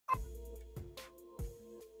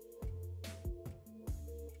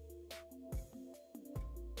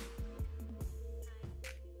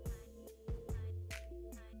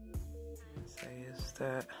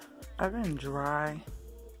that I've been dry,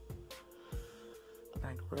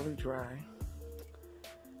 like really dry.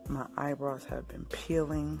 My eyebrows have been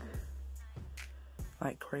peeling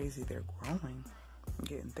like crazy. They're growing,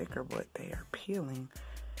 getting thicker, but they are peeling.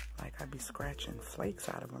 Like I'd be scratching flakes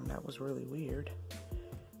out of them. That was really weird.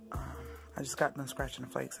 I just got done scratching the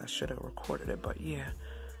flakes. I should have recorded it, but yeah,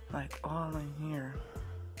 like all in here,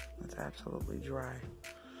 it's absolutely dry.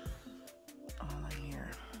 All in here,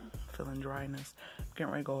 feeling dryness.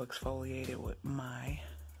 Getting ready to go exfoliate it with my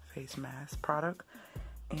face mask product,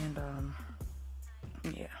 and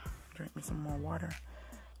yeah, drink me some more water.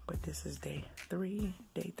 But this is day three.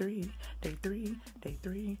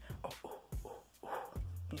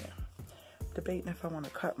 Yeah, debating if I want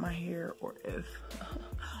to cut my hair or if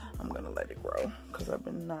I'm gonna let it grow, because I've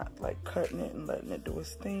been not like cutting it and letting it do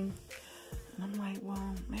its thing. And I'm like,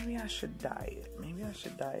 well, maybe I should dye it. Maybe I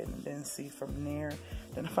should dye it and then see from there.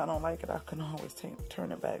 Then if I don't like it, I can always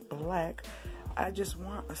turn it back black. I just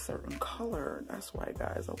want a certain color. That's why,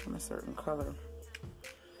 guys, I want a certain color.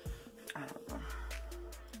 I don't know.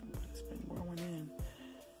 But it's been growing in.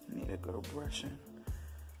 I need to go brushing.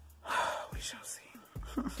 We shall see.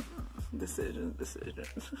 Decisions.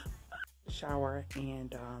 Shower,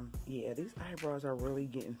 and yeah, these eyebrows are really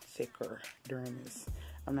getting thicker during this.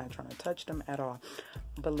 I'm not trying to touch them at all,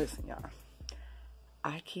 but listen, y'all,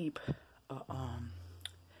 I keep a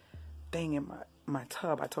thing in my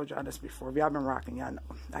tub. I told y'all this before. If y'all been rocking, y'all know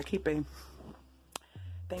I keep a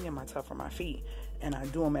thing in my tub for my feet, and I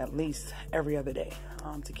do them at least every other day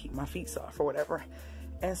to keep my feet soft or whatever.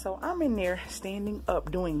 And so I'm in there standing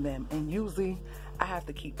up doing them, and usually I have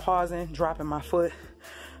to keep pausing, dropping my foot,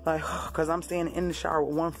 like, because I'm standing in the shower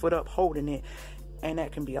with one foot up holding it, and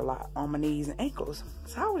that can be a lot on my knees and ankles.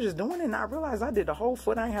 So I was just doing it, and I realized I did the whole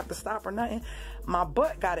foot. I didn't have to stop or nothing. My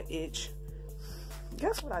butt got an itch.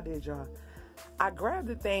 Guess what I did, y'all? I grabbed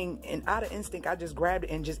the thing, and out of instinct, I just grabbed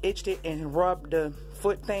it and just itched it and rubbed the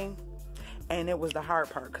foot thing. And it was the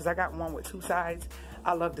hard part, because I got one with two sides.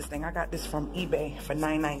 I love this thing. I got this from eBay for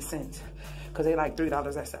 99 cents, because they like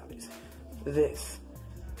 $3 at Sally's. This,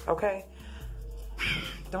 okay?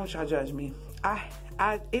 Don't y'all judge me.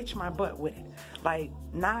 I itch my butt with it. Like,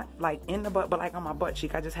 not like in the butt, but like on my butt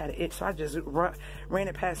cheek. I just had an itch, so I just ran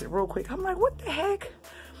it past it real quick. I'm like, what the heck?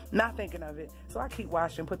 Not thinking of it. So I keep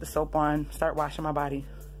washing, put the soap on, start washing my body,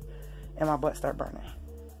 and my butt start burning.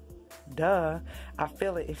 Duh. I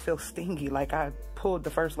feel it. It feels stingy, like I pulled the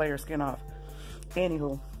first layer of skin off.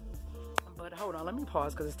 Anywho, but hold on, let me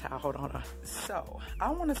pause because it's towel. Hold on. So I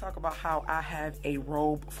want to talk about how I have a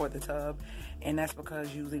robe for the tub, and that's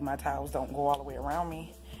because usually my towels don't go all the way around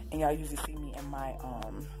me, and y'all usually see me in my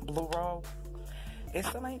blue robe. It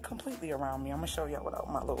still ain't completely around me. I'm gonna show y'all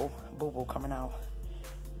without my little boo-boo coming out,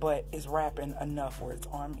 but it's wrapping enough where it's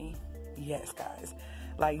on me. Yes, guys.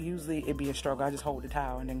 Like, usually it'd be a struggle. I just hold the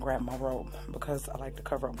towel and then grab my robe, because I like to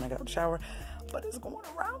cover up when I get out the shower. But it's going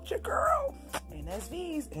around your girl. And that's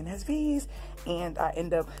V's. And I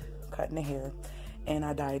end up cutting the hair, and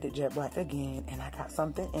I dyed it jet black again. And I got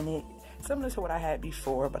something in it similar to what I had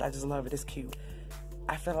before, but I just love it. It's cute.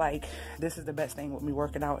 I feel like this is the best thing with me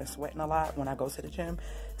working out and sweating a lot when I go to the gym.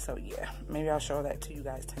 So yeah, maybe I'll show that to you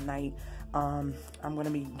guys tonight. I'm going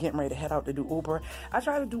to be getting ready to head out to do Uber. I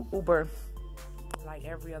try to do Uber like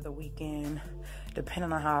every other weekend,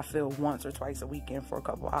 depending on how I feel, once or twice a weekend for a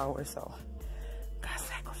couple hours. So gotta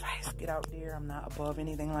sacrifice, get out there. I'm not above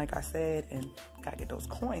anything, like I said, and gotta get those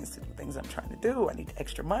coins to do things I'm trying to do. I need the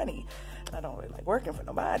extra money. I don't really like working for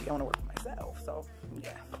nobody. I want to work for myself. So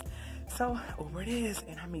yeah, so Uber it is.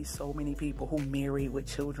 And I meet so many people who married with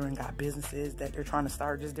children, got businesses that they're trying to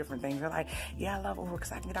start, just different things. They're like, yeah, I love Uber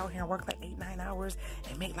because I can get out here and work like 8-9 hours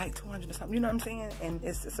and make like 200 or something, you know what I'm saying? And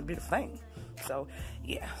it's a beautiful thing. So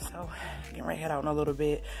yeah, so getting ready to head out in a little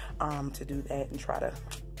bit to do that and try to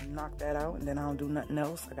knock that out, and then I don't do nothing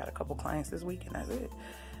else. I got a couple clients this week, and that's it.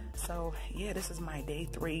 So yeah, this is my day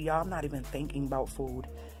 3, y'all. I'm not even thinking about food,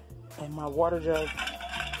 and my water jug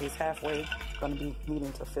is halfway. Gonna be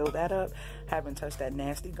needing to fill that up. Haven't touched that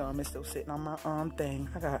nasty gum. It's still sitting on my thing.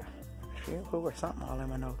 I got shampoo or something all in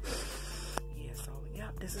my nose. Yeah, so yeah,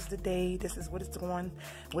 this is the day. This is what is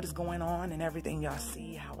going on, and everything. Y'all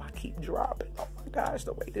see how I keep dropping. Oh my gosh,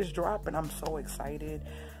 the weight is dropping. I'm so excited.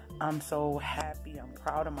 I'm so happy. I'm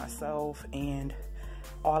proud of myself, and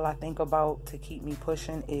all I think about to keep me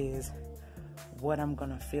pushing is what I'm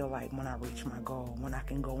gonna feel like when I reach my goal, when I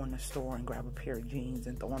can go in the store and grab a pair of jeans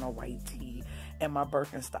and throw on a white tee and my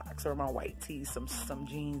Birkenstocks, or my white tee, some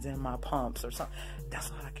jeans and my pumps or something.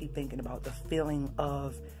 That's all I keep thinking about, the feeling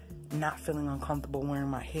of not feeling uncomfortable wearing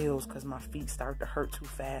my heels because my feet start to hurt too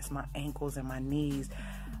fast, my ankles and my knees.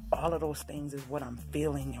 all of those things is what I'm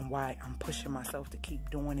feeling and why I'm pushing myself to keep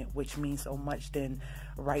doing it, which means so much than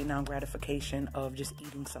right now gratification of just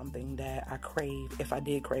eating something that I crave. If I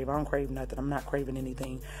did crave, I don't crave nothing. I'm not craving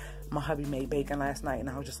anything. My hubby made bacon last night and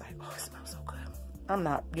I was just like, oh, it smells so good. I'm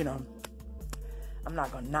not, you know, I'm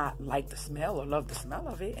not gonna not like the smell or love the smell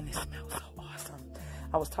of it, and it smells so awesome.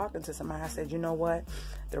 I was talking to somebody, I said, you know what?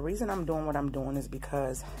 The reason I'm doing what I'm doing is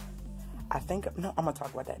because I think, no, I'm gonna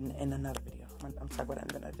talk about that in another video. I'm talking about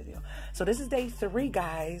that in another video. So this is day 3,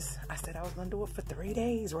 guys. I said I was gonna do it for 3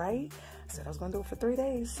 days, right? I said I was gonna do it for 3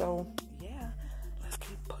 days. So yeah, let's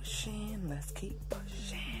keep pushing. Let's keep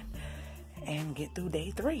pushing and get through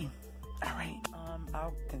day 3. All right.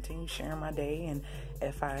 I'll continue sharing my day, and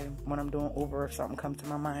when I'm doing Uber, if something comes to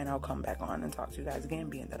my mind, I'll come back on and talk to you guys again,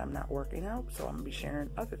 being that I'm not working out. So I'm gonna be sharing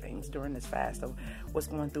other things during this fast of what's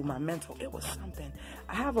going through my mental. It was something.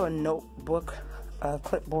 I have a notebook, a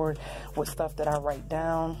clipboard with stuff that I write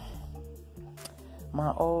down.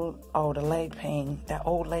 My the leg pain, that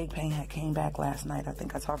old leg pain had came back last night. I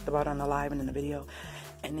think I talked about it on the live and in the video.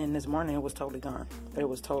 And then this morning, it was totally gone. It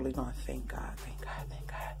was totally gone. Thank God, thank God, thank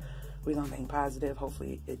God. We're going to think positive.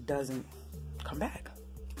 Hopefully it doesn't come back.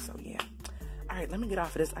 So, yeah. All right, let me get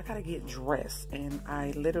off of this. I got to get dressed. And I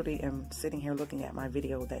literally am sitting here looking at my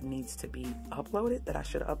video that needs to be uploaded, that I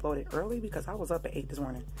should have uploaded early because I was up at 8 this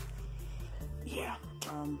morning. Yeah.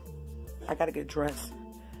 I got to get dressed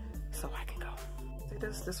so I can go. See,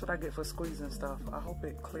 this is what I get for squeezing stuff. I hope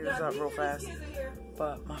it clears up real fast.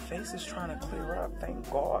 But my face is trying to clear up. Thank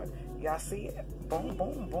God. Y'all see it? Boom,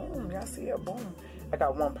 boom, boom. Y'all see it? Boom. I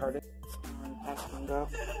got one part of it. I can go.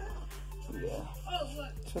 Yeah.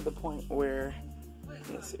 To the point where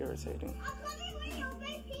it's irritating.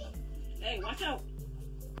 Hey, watch out.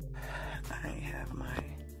 I have my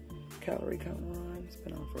calorie counter on. It's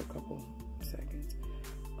been on for a couple seconds.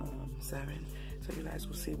 7. So you guys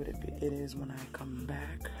will see what it is when I come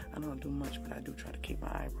back. I don't do much, but I do try to keep my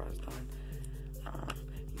eyebrows done.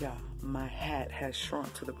 Yeah, my hat has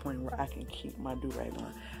shrunk to the point where I can keep my do-rag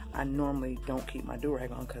on. I normally don't keep my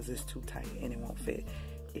do-rag on because it's too tight and it won't fit.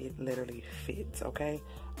 It literally fits, okay?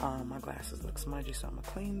 My glasses look smudgy, so I'm gonna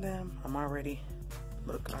clean them. I'm already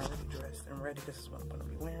dressed and ready. This is what I'm gonna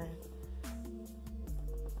be wearing.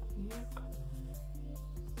 Yep.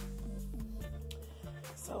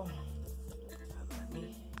 So, let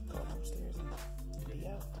me go downstairs and be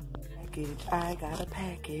out. I got a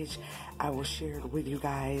package. I will share it with you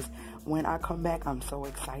guys when I come back. I'm so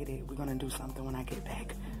excited. We're gonna do something when I get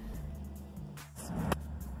back.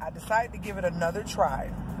 I decided to give it another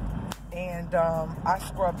try, and I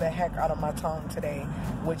scrubbed the heck out of my tongue today,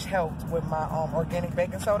 which helped with my organic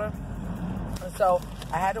baking soda. And so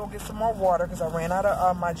I had to go get some more water because I ran out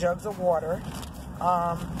of my jugs of water.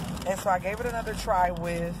 And so I gave it another try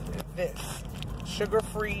with this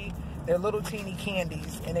sugar-free. They're little teeny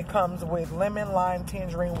candies, and it comes with lemon, lime,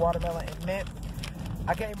 tangerine, watermelon, and mint.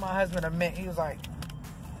 I gave my husband a mint. He was like,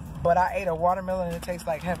 but I ate a watermelon and it tastes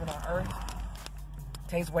like heaven on earth.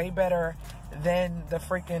 Tastes way better than the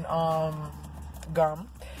freaking gum.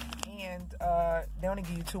 And they only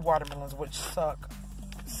give you 2 watermelons, which suck.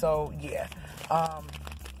 So yeah.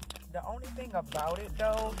 The only thing about it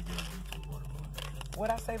though,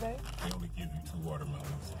 what'd I say, babe? They only give you 2 watermelons.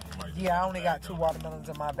 Yeah, I only got 2 watermelons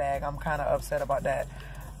in my bag. I'm kind of upset about that.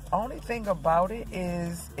 Only thing about it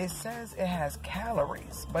is it says it has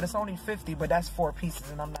calories, but it's only 50, but that's 4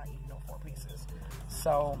 pieces, and I'm not eating no 4 pieces.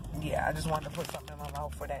 So yeah, I just wanted to put something in my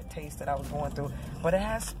mouth for that taste that I was going through. But it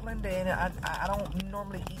has Splenda in it. I don't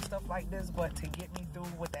normally eat stuff like this, but to get me through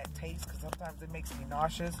with that taste, because sometimes it makes me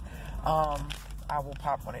nauseous, I will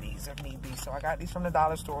pop one of these if need be. So I got these from the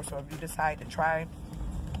dollar store. So if you decide to try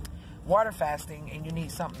water fasting and you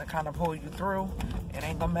need something to kind of pull you through, it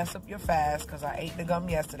ain't gonna mess up your fast, because I ate the gum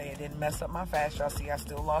yesterday. It didn't mess up my fast. Y'all see I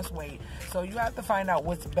still lost weight. So you have to find out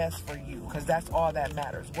what's best for you, because that's all that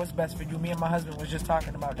matters. What's best for you. Me and my husband was just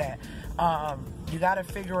talking about that. You got to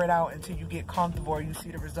figure it out until you get comfortable or you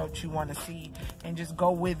see the results you want to see, and just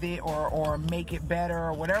go with it, or make it better,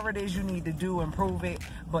 or whatever it is you need to do, improve it.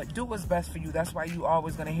 But do what's best for you. That's why you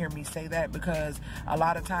always going to hear me say that, because a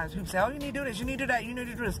lot of times people say, oh, you need to do this, you need to do that, you need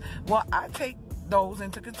to do this. Well, I take those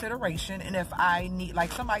into consideration, and if I need,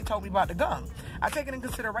 like somebody told me about the gum, I take it in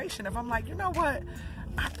consideration. If I'm like, you know what,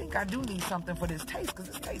 I think I do need something for this taste, because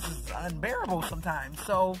this taste is unbearable sometimes.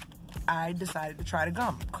 So I decided to try the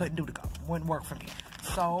gum. Couldn't do the gum, wouldn't work for me.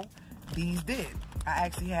 So these did. I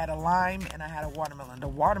actually had a lime and I had a watermelon. The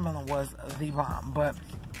watermelon was the bomb, but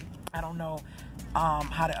I don't know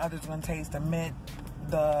how the others gonna taste. The mint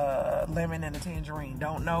the lemon and the tangerine.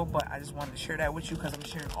 Don't know, but I just wanted to share that with you because I'm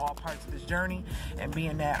sharing all parts of this journey. And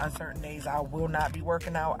being that on certain days I will not be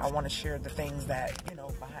working out, I want to share the things that, you know,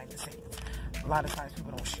 behind the scenes. A lot of times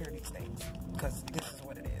people don't share these things because this is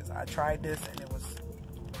what it is. I tried this and it was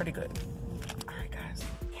pretty good. All right, guys.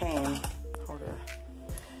 Hold on.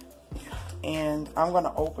 And I'm going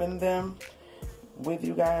to open them with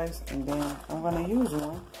you guys, and then I'm going to use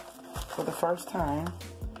one for the first time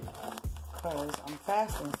because I'm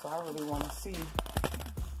fasting, so I really want to see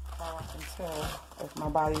how I can tell if my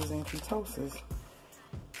body's in ketosis.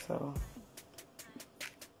 So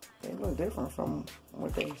they look different from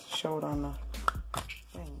what they showed on the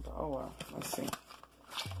thing, but oh well, let's see.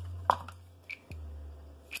 So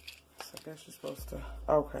I guess you're supposed to,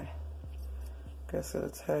 okay, guess it'll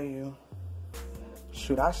tell you.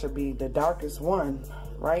 Shoot, I should be the darkest one,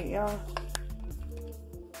 right, y'all?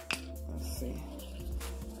 Let's see.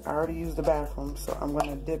 I already used the bathroom, so I'm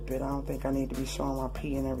gonna dip it. I don't think I need to be showing my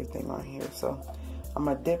pee and everything on here, so I'm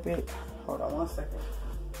gonna dip it. Hold on one second.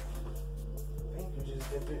 I think you just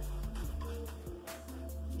dip it.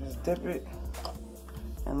 Just dip it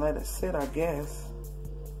and let it sit, I guess.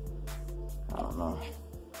 I don't know.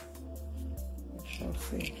 Let's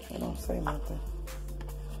see. They don't say nothing.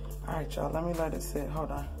 Alright, y'all, let me let it sit.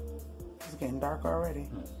 Hold on. It's getting dark already.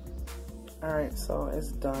 Alright, so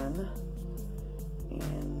it's done.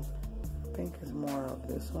 And I think it's more of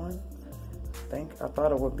this one. I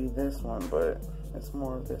thought it would be this one, but it's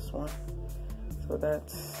more of this one. So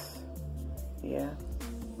that's, yeah,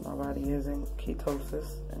 my body is in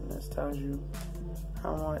ketosis, and this tells you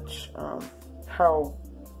how much, how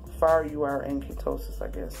far you are in ketosis, I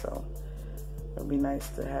guess. So it'd be nice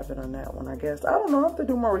to have it on that one, I guess. I don't know. I have to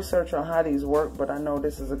do more research on how these work, but I know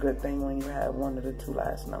this is a good thing when you have one of the two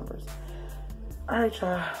last numbers. All right,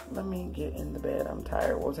 y'all. Let me get in the bed. I'm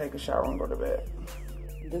tired. We'll take a shower and go to bed.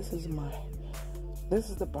 This is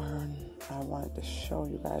the burn I wanted to show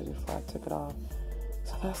you guys before I took it off.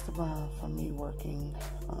 So that's the burn from me working.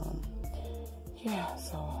 Yeah,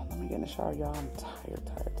 so let me get in the shower, y'all. I'm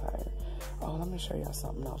tired. Oh, let me show y'all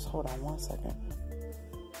something else. Hold on one second.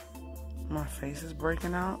 My face is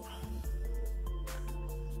breaking out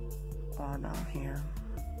all down here,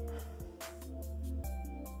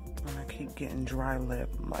 and I keep getting dry lip,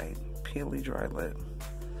 like peely dry lip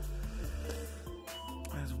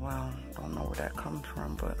as well. Don't know where that comes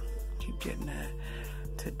from, but keep getting that.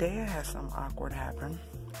 Today I had something awkward happen.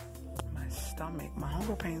 My stomach, my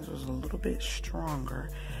hunger pains was a little bit stronger,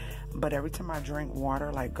 but every time I drank water,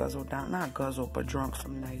 like guzzled down, not guzzled, but drunk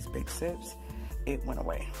some nice big sips, it went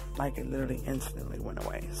away. Like it literally instantly went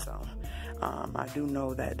away. So I do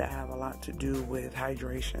know that have a lot to do with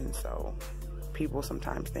hydration. So people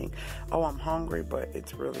sometimes think, oh, I'm hungry, but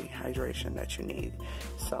it's really hydration that you need.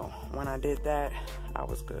 So when I did that, I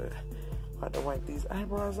was good. I had to wipe these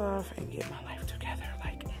eyebrows off and get my life together,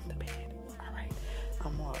 like in the bed. All right,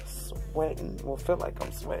 I'm all sweating. Well, feel like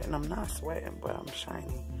I'm sweating. I'm not sweating, but I'm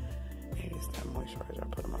shiny. Maybe it's that moisturizer I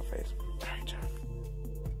put on my face. All right, y'all.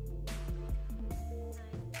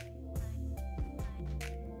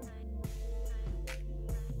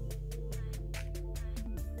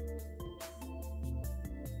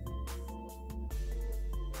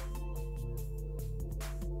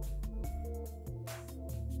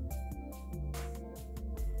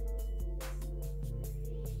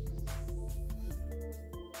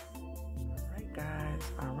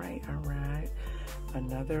 Alright.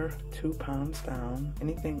 Another 2 pounds down.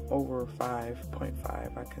 Anything over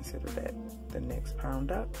 5.5, I consider that the next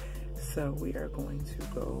pound up. So we are going to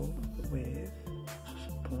go with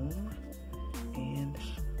boom and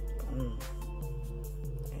boom.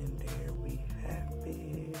 And there we have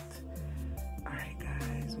it. Alright,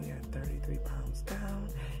 guys, we are 33 pounds down,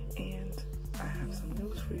 and I have some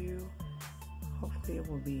news for you. Hopefully it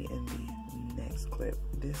will be in the next clip.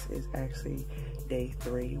 This is actually day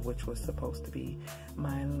 3, which was supposed to be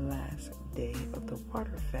my last day of the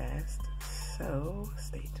water fast. So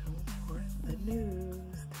stay tuned for the news.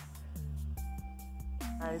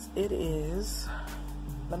 Guys, it is,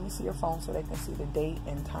 let me see your phone so they can see the date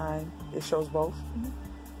and time. It shows both?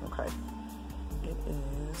 Okay. It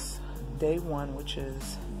is day 1, which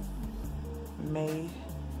is May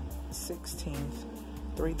 16th,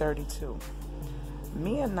 3:32.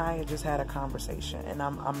 Me and Naya just had a conversation, and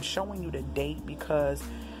I'm showing you the date because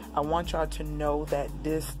I want y'all to know that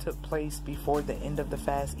this took place before the end of the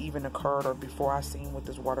fast even occurred, or before I seen what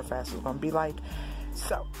this water fast was going to be like.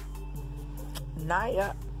 So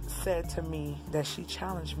Naya said to me that she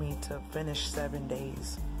challenged me to finish 7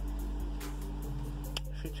 days.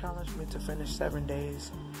 She challenged me to finish 7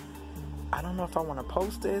 days. I don't know if I want to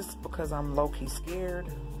post this because I'm low-key scared,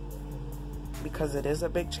 because it is a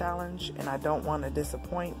big challenge and I don't want to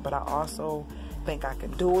disappoint, but I also think I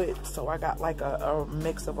can do it. So I got like a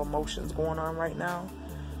mix of emotions going on right now.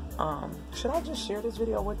 Should I just share this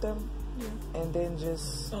video with them? Yeah. And then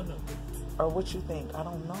just... Oh, no. Or what you think? I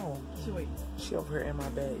don't know. Wait. She over here in my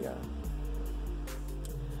bed, y'all.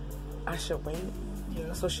 I should wait.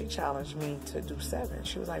 Yeah. So she challenged me to do 7.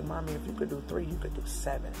 She was like, Mommy, if you could do 3, you could do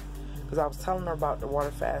 7. Because I was telling her about the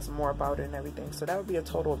water fast, more about it and everything. So that would be a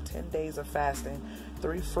total of 10 days of fasting,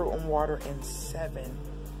 3 fruit and water, and 7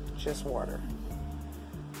 just water.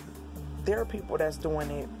 There are people that's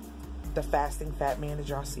doing it. The fasting fat man, did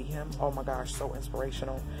y'all see him? Oh my gosh, so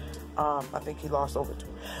inspirational. I think he lost over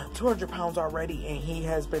 200 pounds already, and he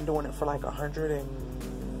has been doing it for like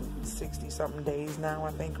 160 something days now,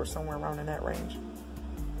 I think, or somewhere around in that range.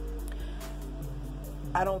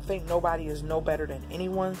 I don't think nobody is no better than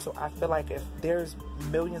anyone, so I feel like if there's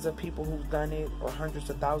millions of people who've done it, or hundreds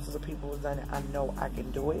of thousands of people who've done it, I know I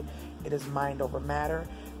can do it. It is mind over matter.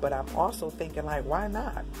 But I'm also thinking, like, why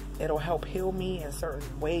not? It'll help heal me in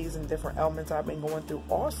certain ways and different elements I've been going through.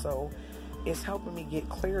 Also, it's helping me get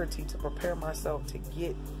clarity to prepare myself to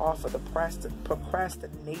get off of the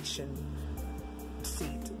procrastination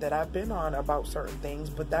seat that I've been on about certain things.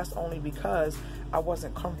 But that's only because I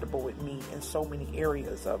wasn't comfortable with me in so many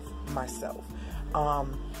areas of myself.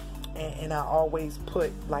 And I always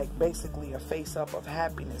put, like, basically a face up of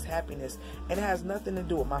happiness. And it has nothing to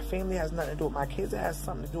do with my family, it has nothing to do with my kids, it has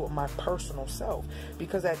something to do with my personal self.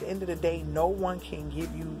 Because at the end of the day, no one can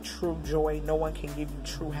give you true joy, no one can give you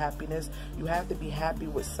true happiness. You have to be happy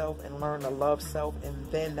with self and learn to love self, and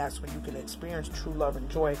then that's when you can experience true love and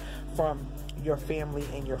joy from your family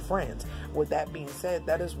and your friends. With that being said,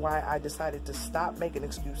 that is why I decided to stop making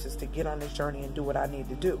excuses to get on this journey and do what I need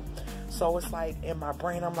to do. So it's like in my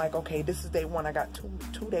brain, I'm like, okay, this is day 1. I got two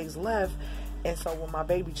days left. And so when my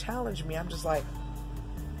baby challenged me, I'm just like,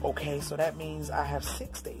 okay, so that means I have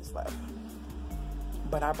 6 days left.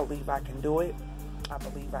 But I believe I can do it. I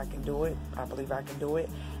believe I can do it. I believe I can do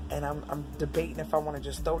it. And I'm debating if I want to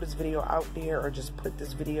just throw this video out there or just put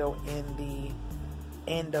this video in the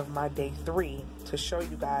end of my day 3 to show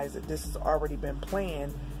you guys that this has already been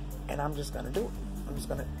planned, and I'm just gonna do it. I'm just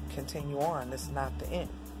gonna continue on. This is not the end.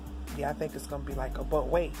 Yeah, I think it's gonna be like a but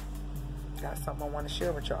wait, got something I want to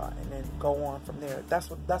share with y'all, and then go on from there. That's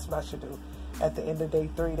what I should do. At the end of day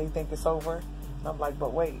 3, they think it's over, and I'm like,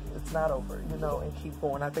 but wait, it's not over, you know, and keep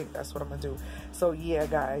going. I think that's what I'm gonna do. So yeah,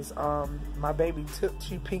 guys, my baby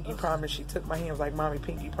she pinky promised. She took my hand, was like, Mommy,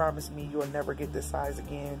 pinky promised me you'll never get this size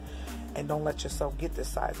again, and don't let yourself get this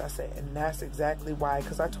size. I said, and that's exactly why,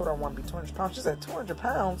 because I told her I want to be 200 pounds. She said 200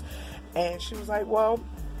 pounds, and she was like, well,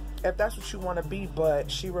 if that's what you want to be.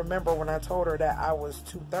 But she remembered when I told her that I was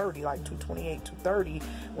 230, like 228, 230,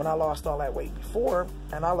 when I lost all that weight before,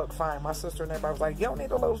 and I look fine. My sister and everybody was like, you don't need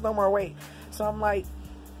to lose no more weight. So I'm like,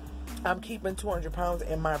 I'm keeping 200 pounds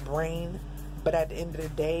in my brain. But at the end of the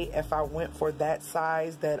day, if I went for that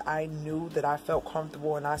size that I knew that I felt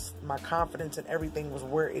comfortable, and my confidence and everything was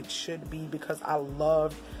where it should be, because I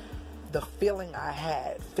loved the feeling I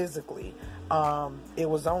had physically. It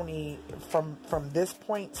was only from this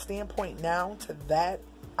standpoint now to that,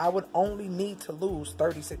 I would only need to lose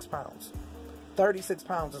 36 pounds. 36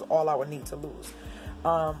 pounds is all I would need to lose.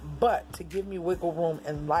 But to give me wiggle room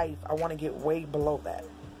in life, I want to get way below that.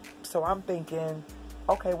 So I'm thinking,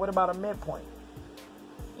 okay, what about a midpoint?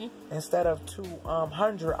 Instead of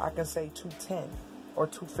 200, I can say 210 or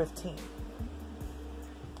 215.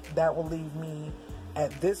 That will leave me at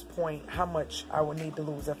this point how much I would need to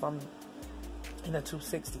lose if I'm in the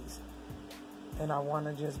 260s. And I want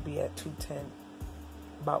to just be at 210.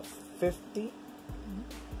 About 50.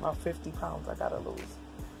 About 50 pounds I gotta lose.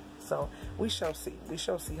 So we shall see. We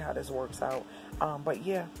shall see how this works out. But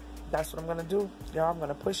yeah, that's what I'm gonna do. Y'all, I'm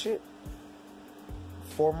gonna push it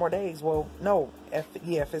 4 more days. Well, no,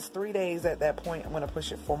 if it's 3 days at that point, I'm gonna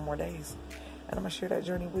push it 4 more days, and I'm gonna share that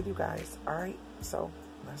journey with you guys. All right, so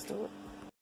let's do it.